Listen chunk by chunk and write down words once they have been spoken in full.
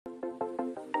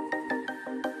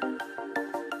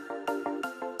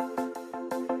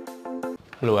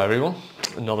Hello everyone,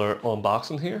 another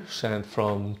unboxing here sent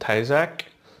from Tyzac,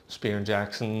 Spear &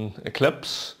 Jackson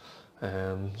Eclipse,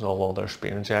 it's all other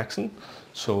Spear & Jackson.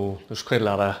 So there's quite a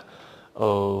lot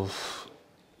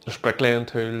there's bricklaying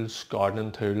tools,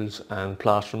 gardening tools and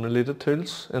plastering related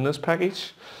tools in this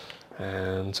package.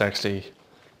 And it's actually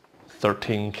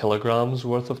 13 kilograms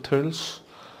worth of tools.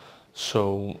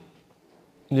 So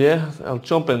yeah, I'll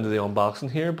jump into the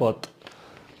unboxing here, but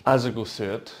as I go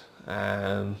through it,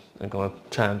 I'm going to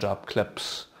try and drop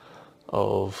clips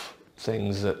of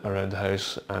things that are around the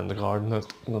house and the garden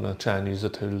that I'm going to try and use the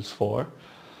tools for.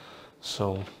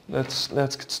 So let's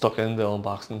get stuck into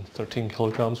unboxing 13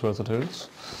 kilograms worth of tools.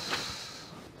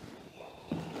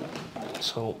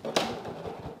 So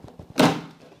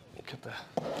get the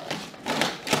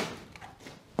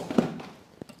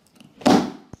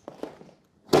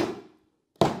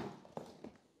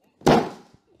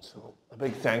a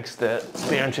big thanks to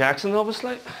Spear & Jackson,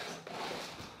 obviously.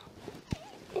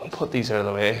 I'll put these out of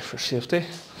the way for safety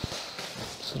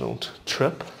so don't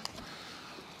trip.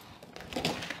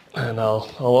 And I'll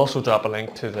also drop a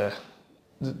link to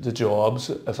the jobs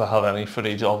if I have any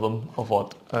footage of them, of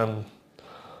what I'm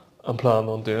planning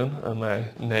on doing. And my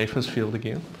knife has failed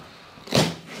again.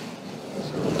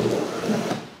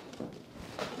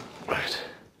 Right,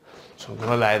 so I'm going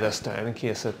to lay this down in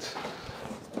case it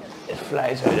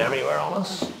flies out everywhere on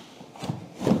us.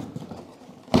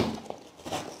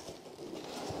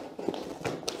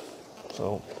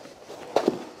 So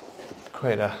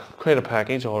quite a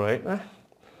package, all right now.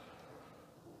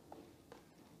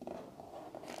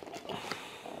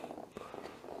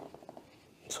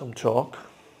 Some chalk,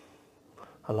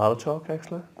 a lot of chalk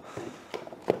actually.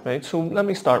 Right, so let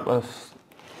me start with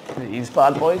these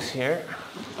bad boys here.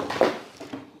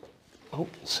 Oh,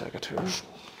 secateurs.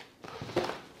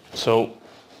 So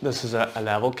this is a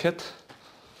level kit.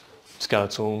 It's got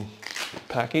its own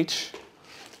package.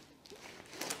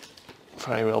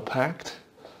 Very well packed.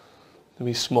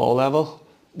 Maybe small level.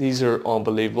 These are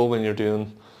unbelievable when you're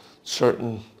doing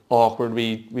certain awkward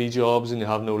wee jobs and you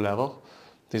have no level.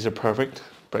 These are perfect.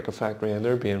 Brick Effect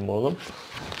Render being one of them.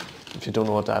 If you don't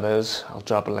know what that is, I'll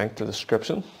drop a link to the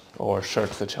description or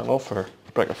search the channel for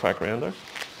Brick Effect Render.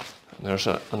 And there's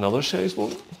another size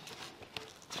one.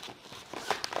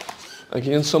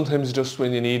 Again, sometimes just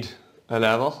when you need a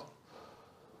level,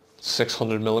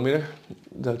 600mm,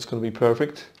 that's going to be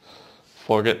perfect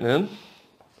for getting in.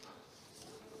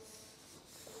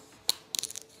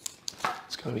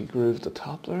 It's going to be grooved at the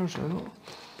top there as well.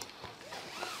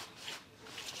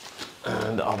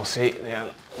 And obviously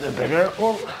then the bigger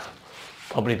one,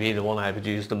 probably be the one I would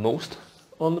use the most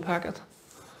on the packet.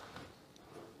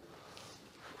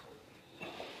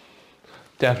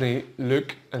 Definitely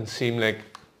look and seem like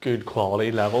good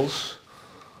quality levels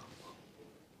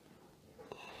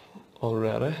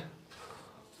already.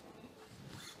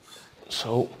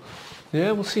 So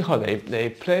yeah, we'll see how they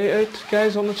play out,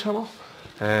 guys, on the channel.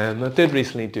 I did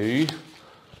recently do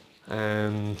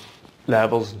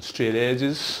levels and straight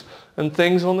edges and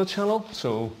things on the channel,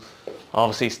 so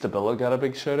obviously Stabila got a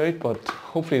big shout out, but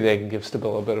hopefully they can give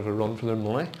Stabila a bit of a run for their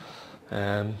money.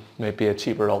 Might be a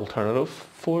cheaper alternative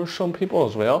for some people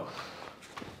as well.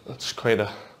 That's quite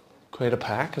a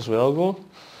pack as well going.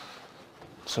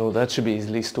 So that should be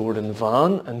easily stored in the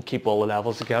van and keep all the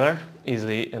levels together,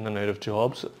 easily in and out of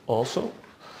jobs also.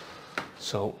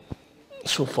 So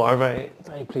far very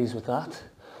pleased with that.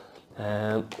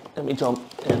 Let me jump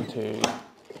into,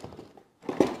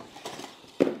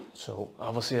 so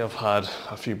obviously I've had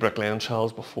a few bricklaying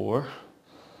shells before,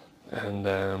 and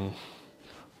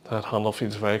that handle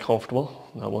feels very comfortable.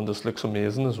 That one just looks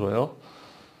amazing as well.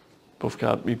 Both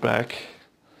got me back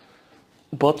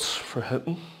butts for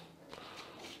hitting.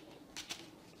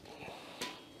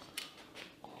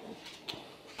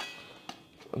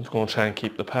 I'm just going to try and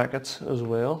keep the packets as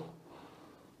well.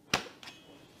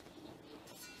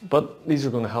 But these are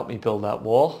going to help me build that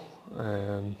wall.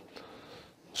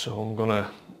 So I'm going to,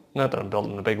 not that I'm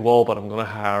building a big wall, but I'm going to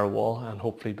hire a wall and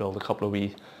hopefully build a couple of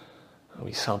wee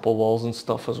sample walls and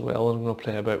stuff as well that I'm going to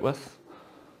play about with.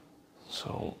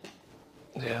 So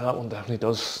yeah, that one definitely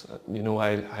does. You know,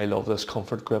 I love this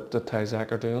comfort grip that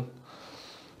Tyzac are doing.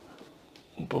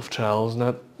 Both trowels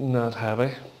not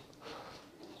heavy.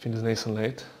 Feels nice and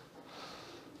light.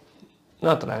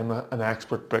 Not that I'm an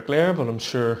expert bricklayer, but I'm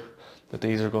sure that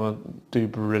these are going to do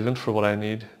brilliant for what I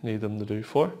need them to do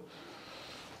for.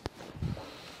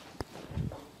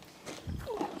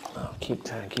 I'll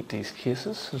try and keep these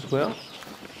cases as well.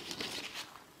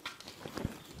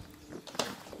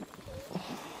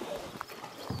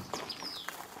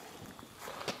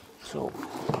 So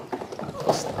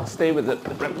I'll stay with the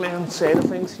bricklaying side of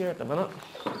things here at the minute.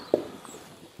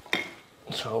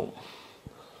 So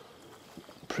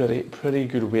pretty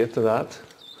good weight to that.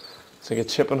 It's like a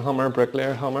chipping hammer,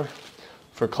 bricklayer hammer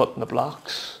for cutting the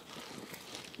blocks.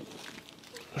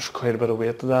 There's quite a bit of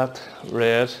weight to that.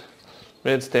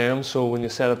 Red stem, so when you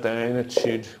set it down it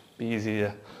should be easy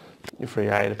for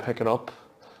your eye to pick it up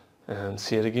and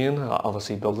see it again.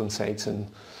 Obviously building sites and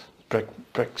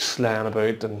bricks laying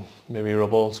about and maybe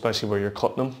rubble, especially where you're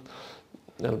cutting them,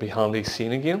 it'll be handy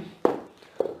seen again.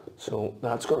 So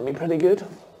that's going to be pretty good.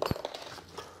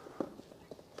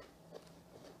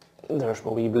 There's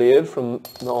my wee blade from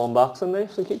the unboxing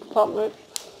knife that keeps popping out.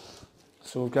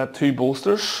 So we've got 2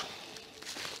 bolsters.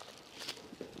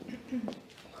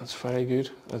 That's very good.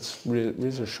 That's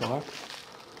razor sharp.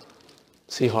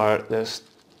 See how this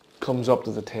comes up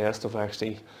to the test of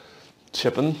actually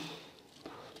chipping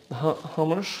the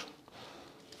hammers.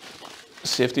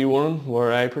 Safety warning,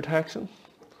 wear eye protection.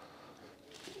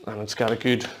 And it's got a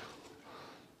good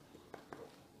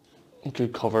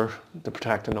cover to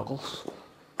protect the knuckles.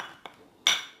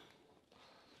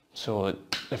 So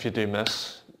if you do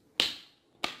miss,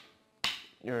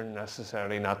 you're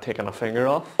necessarily not taking a finger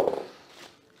off.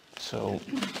 So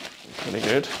pretty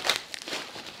good.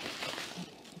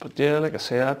 But yeah, like I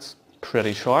say, that's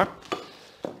pretty sharp.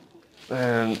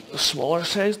 And the smaller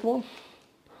sized one,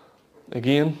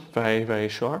 again, very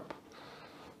sharp.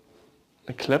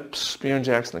 The clips, spear and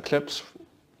jacks and the clips,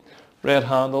 red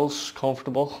handles,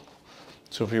 comfortable.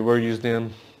 So if you were using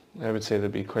them, I would say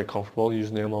they'd be quite comfortable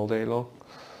using them all day long.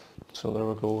 So there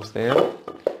we go with them.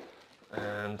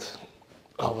 And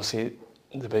obviously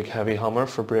the big heavy hammer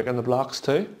for breaking the blocks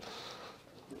too.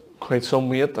 Quite some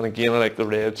weight, and again I like the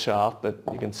red shaft that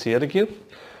you can see it again.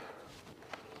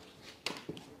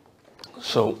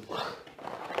 So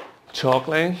chalk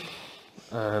line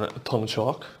and a ton of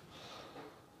chalk,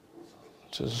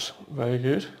 which is very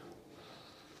good.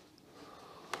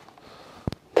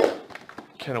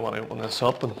 Kind of want to open this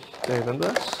up and dive into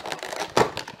this.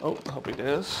 Oh, happy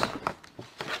days.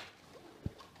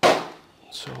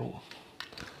 So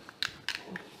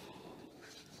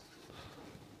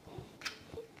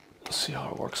let's see how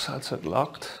it works. That's it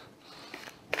locked.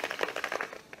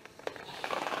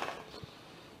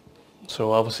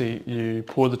 So obviously you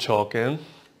pour the chalk in.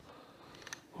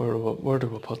 Where do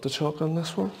we put the chalk on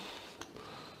this one?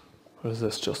 Or is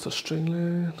this just a string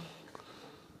line?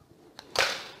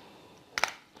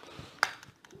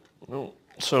 No.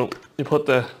 So you put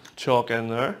the chalk in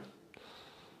there,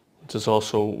 which is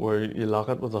also where you lock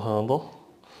it with the handle.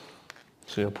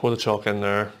 So you pour the chalk in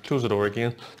there, close the door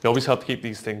again. You always have to keep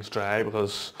these things dry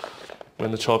because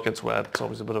when the chalk gets wet, it's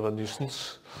always a bit of a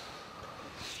nuisance.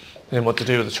 Then what to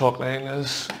do with the chalk line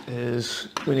is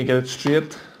when you get it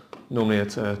straight, normally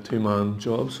it's a 2-man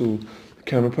job, so the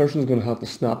camera person is going to have to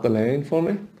snap the line for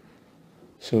me.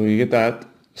 So you get that,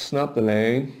 snap the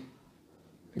line,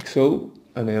 like so,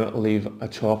 and then it'll leave a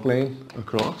chalk line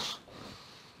across.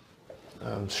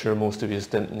 I'm sure most of you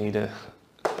didn't need an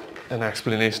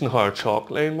explanation of how a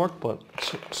chalk line worked, but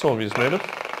some of you might have.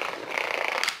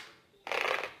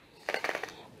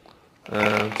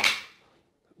 And it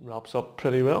wraps up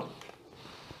pretty well.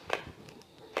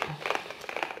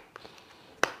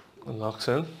 And locks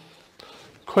in.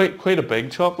 Quite a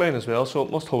big chalk line as well, so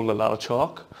it must hold a lot of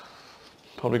chalk.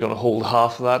 Probably going to hold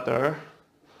half of that there.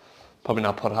 Probably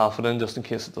not put half of it in just in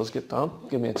case it does get damp.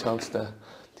 Give me a chance to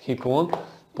keep going.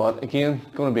 But again,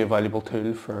 going to be a valuable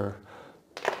tool for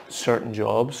certain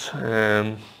jobs.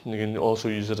 You can also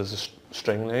use it as a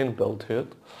string line and build to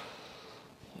it.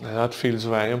 Now that feels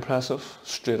very impressive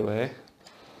straight away.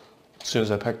 As soon as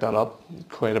I picked that up,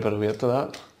 quite a bit of weight to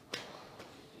that.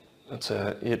 It's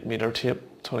a 8-meter tape,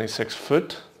 26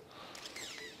 foot.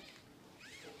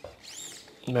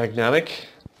 Magnetic.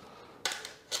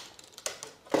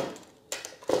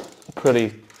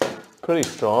 Pretty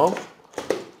strong.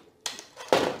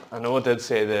 I know it did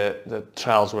say the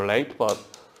trials were light, but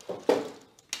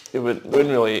you wouldn't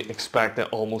really expect to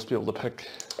almost be able to pick.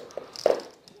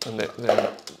 And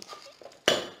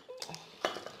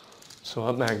so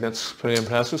that magnet's pretty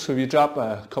impressive. So if you drop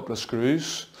a couple of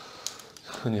screws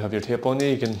and you have your tape on you,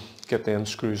 you can get them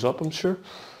screws up, I'm sure.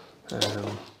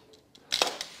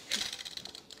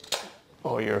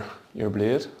 Or your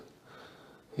blade.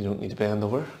 You don't need to bend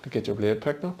over to get your blade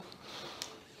picked up.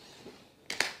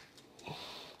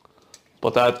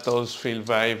 But that does feel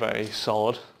very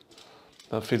solid.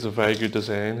 That feels a very good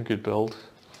design, a good build.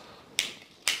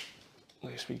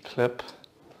 Nice wee clip.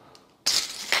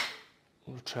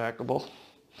 Retractable.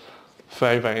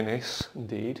 Very nice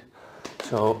indeed.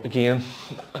 So again,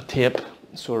 a tape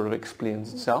sort of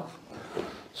explains itself.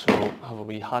 So I have a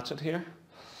wee hatchet here,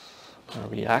 or a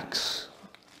wee axe.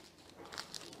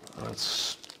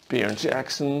 Let's Spear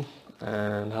Jackson,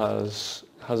 and has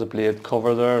a blade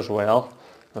cover there as well.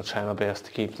 I'll try my best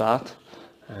to keep that.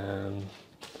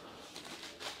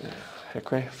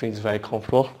 Hickory feels very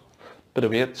comfortable. Bit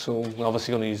of weight, so I'm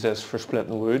obviously going to use this for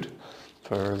splitting wood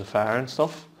for the fire and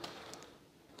stuff.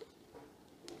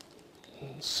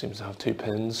 Seems to have 2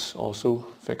 pins also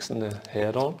fixing the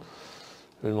head on.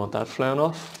 Wouldn't want that flying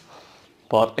off.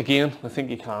 But again, I think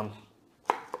you can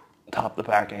tap the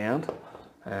back end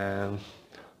and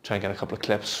try and get a couple of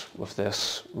clips with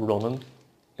this running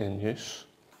in use.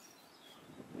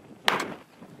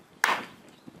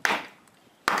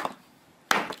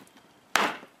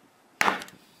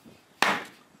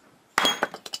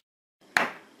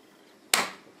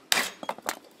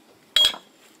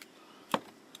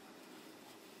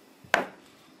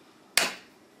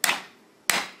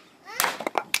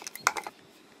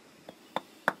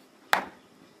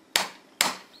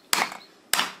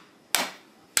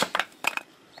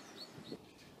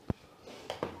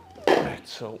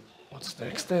 So what's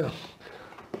next then?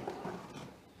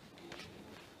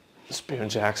 Spear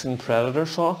Jackson Predator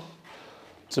saw.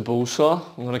 It's a bow saw.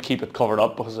 I'm going to keep it covered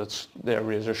up because they're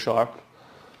razor sharp.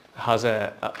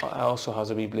 It also has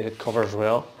a wee blade cover as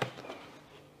well.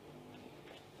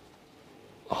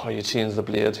 How you change the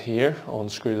blade here,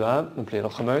 unscrew that, the blade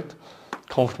will come out.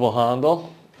 Comfortable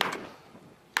handle.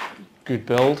 Good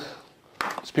build.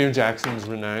 Spear Jackson is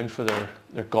renowned for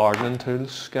their gardening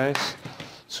tools, guys.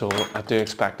 So I do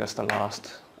expect this to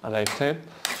last a lifetime.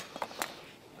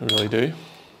 I really do.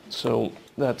 So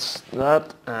that's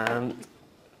that, and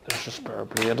there's a spare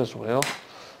blade as well.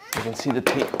 You can see the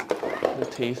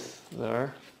teeth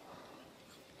there.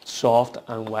 Soft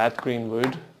and wet green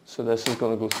wood. So this is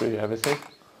going to go through everything.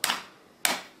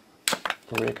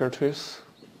 Raker tooth.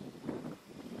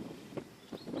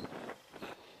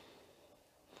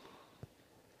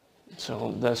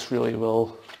 So this really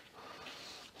will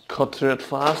cut through it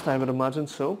fast, I would imagine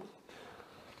so.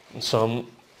 And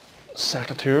some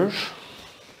secateurs.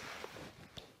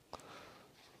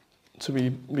 It's a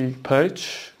wee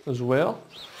pouch as well.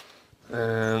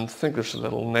 And I think there's a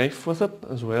little knife with it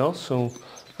as well. So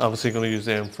obviously going to use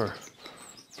them for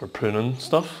pruning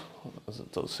stuff, as it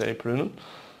does say pruning.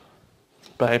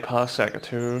 Bypass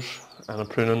secateurs and a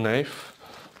pruning knife.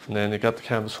 And then you got the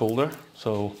canvas holder.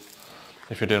 So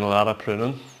if you're doing a lot of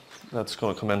pruning, that's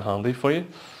going to come in handy for you.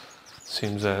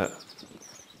 Seems a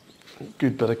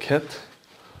good bit of kit.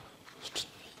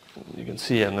 You can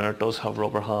see in there it does have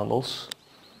rubber handles.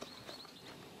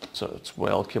 So it's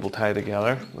well cable tied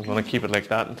together. I'm going to keep it like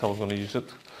that until I'm going to use it.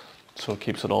 So it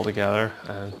keeps it all together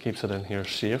and keeps it in here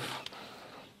safe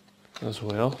as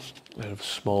well. They have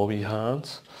small wee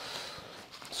hands.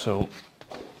 So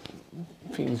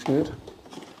feels good.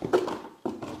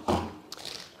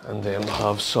 And then we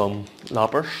have some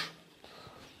loppers.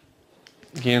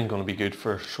 Again, going to be good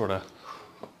for sort of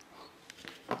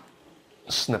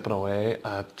snipping away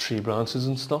at tree branches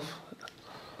and stuff,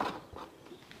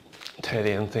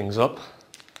 tidying things up.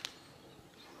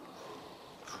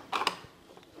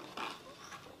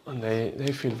 And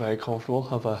they feel very comfortable.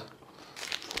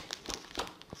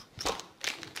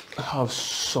 Have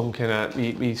some kind of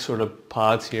wee sort of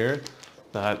pads here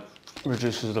that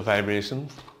reduces the vibration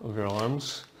of your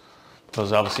arms.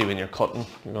 Because obviously when you're cutting,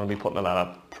 you're going to be putting a lot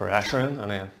of pressure in,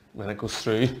 and then when it goes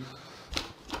through,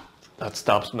 that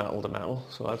stops metal to metal,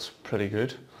 so that's pretty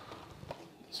good.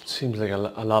 It seems like a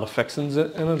lot of fixings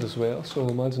in it as well, so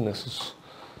imagine this is,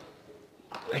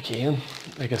 again,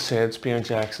 like I said, Spear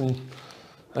Jackson,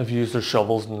 I've used their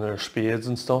shovels and their spades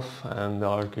and stuff, and they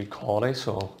are good quality,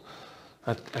 so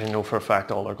I know for a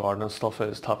fact all their gardening stuff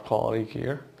is top quality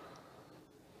gear.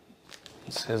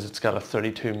 It says it's got a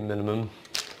 32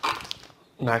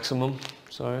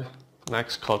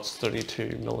 max cut's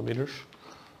 32 millimeters,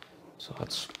 so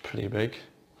that's pretty big.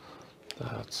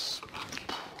 That's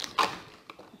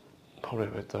probably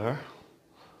about there.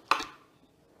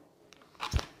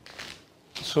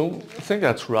 So I think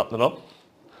that's wrapping it up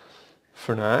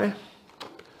for now,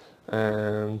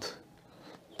 and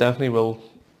definitely will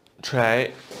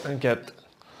try and get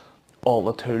all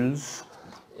the tools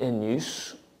in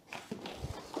use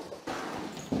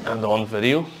and on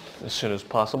video as soon as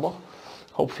possible.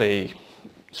 Hopefully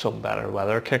some better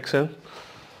weather kicks in.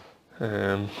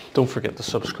 Don't forget to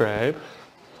subscribe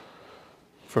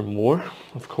for more,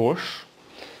 of course.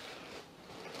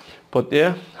 But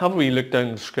yeah, have a wee look down in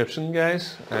the description,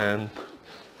 guys, and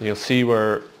you'll see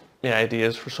where the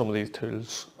ideas for some of these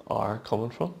tools are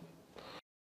coming from.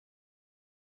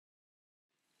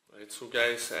 Right, so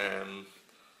guys,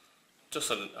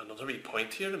 just another wee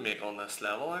point here to make on this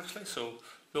level actually. So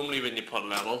normally when you put a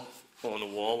level on a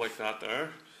wall like that there,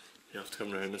 you have to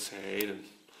come around the side,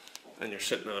 and you're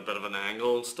sitting at a bit of an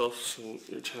angle and stuff, so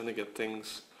you're trying to get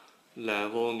things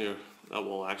level, and that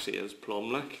wall actually is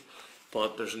plumb like.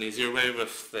 But there's an easier way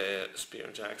with the Spear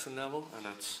Jackson level, and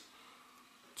that's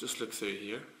just look through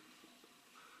here.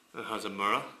 It has a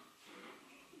mirror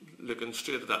looking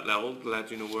straight at that level to let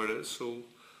you know where it is. So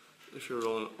if you're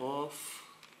rolling it off,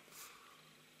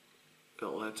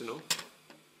 it'll let you know.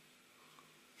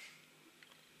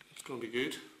 It's going to be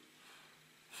good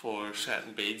for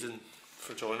setting beads and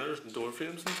for joiners and door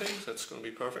frames and things. That's going to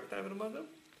be perfect, I would imagine.